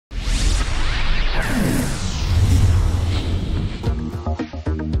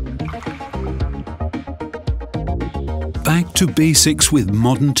Back to basics with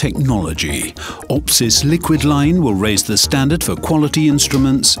modern technology. OPSIS LiquidLINE will raise the standard for quality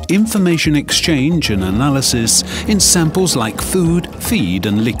instruments, information exchange and analysis in samples like food, feed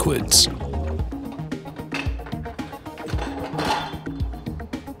and liquids.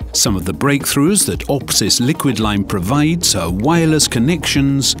 Some of the breakthroughs that OPSIS LiquidLINE provides are wireless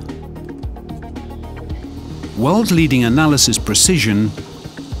connections, world-leading analysis precision,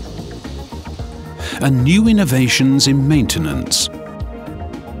 and new innovations in maintenance.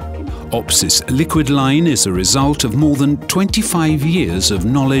 OPSIS LiquidLINE is a result of more than 25 years of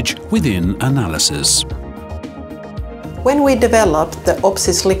knowledge within analysis. When we developed the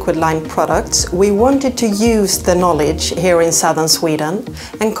OPSIS LiquidLINE products, we wanted to use the knowledge here in southern Sweden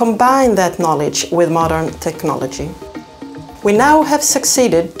and combine that knowledge with modern technology. We now have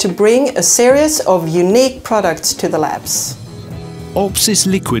succeeded to bring a series of unique products to the labs. OPSIS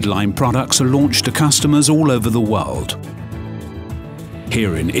LiquidLINE products are launched to customers all over the world.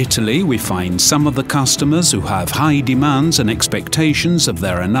 Here in Italy, we find some of the customers who have high demands and expectations of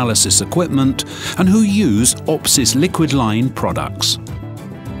their analysis equipment and who use OPSIS LiquidLINE products.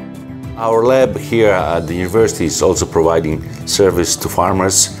 Our lab here at the university is also providing service to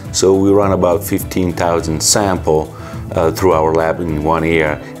farmers, so we run about 15,000 samples through our lab in 1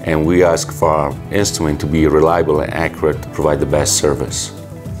 year, and we ask for our instrument to be reliable and accurate to provide the best service.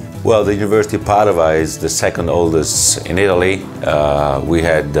 Well, the University of Padova is the second oldest in Italy. We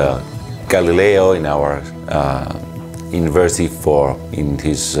had Galileo in our university in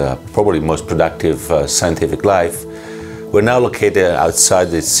his probably most productive scientific life. We're now located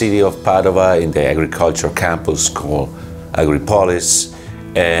outside the city of Padova in the agricultural campus called Agripolis,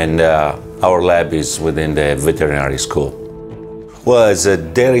 and our lab is within the veterinary school. Well, as a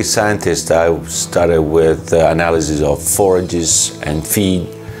dairy scientist, I started with analysis of forages and feed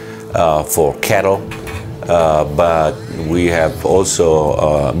for cattle, but we have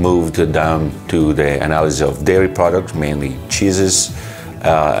also moved down to the analysis of dairy products, mainly cheeses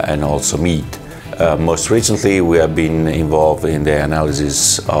and also meat. Most recently, we have been involved in the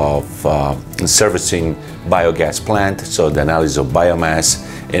analysis of servicing biogas plant, so the analysis of biomass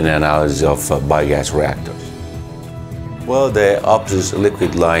and analysis of biogas reactors. Well, the OPSIS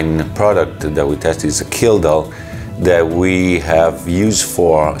LiquidLINE product that we tested is a Kjeldahl that we have used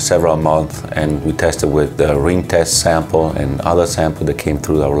for several months, and we tested with the ring test sample and other samples that came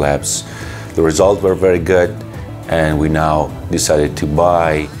through our labs. The results were very good, and we now decided to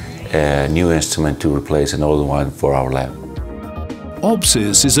buy a new instrument to replace an older one for our lab.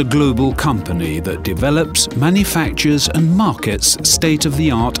 OPSIS is a global company that develops, manufactures and markets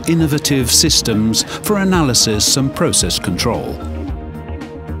state-of-the-art innovative systems for analysis and process control.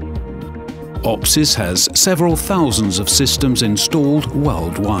 OPSIS has several thousands of systems installed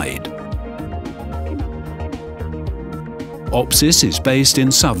worldwide. OPSIS is based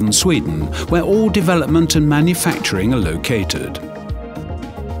in southern Sweden, where all development and manufacturing are located.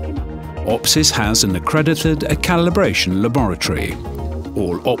 OPSIS has an accredited calibration laboratory.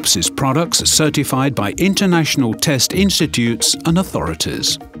 All OPSIS products are certified by international test institutes and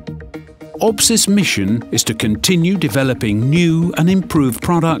authorities. OPSIS' mission is to continue developing new and improved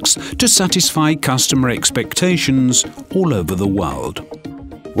products to satisfy customer expectations all over the world.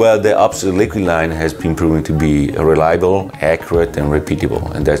 Well, the OPSIS LiquidLINE has been proven to be reliable, accurate and repeatable,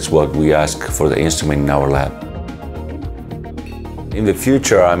 and that's what we ask for the instrument in our lab. In the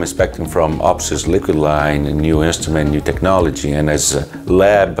future, I'm expecting from OPSIS LiquidLINE a new instrument, new technology, and as a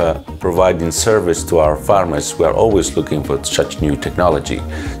lab providing service to our farmers, we are always looking for such new technology.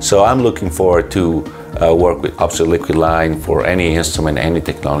 So I'm looking forward to work with OPSIS LiquidLINE for any instrument, any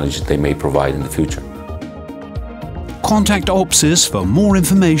technology they may provide in the future. Contact OPSIS for more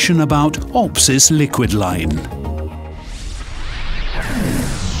information about OPSIS LiquidLINE.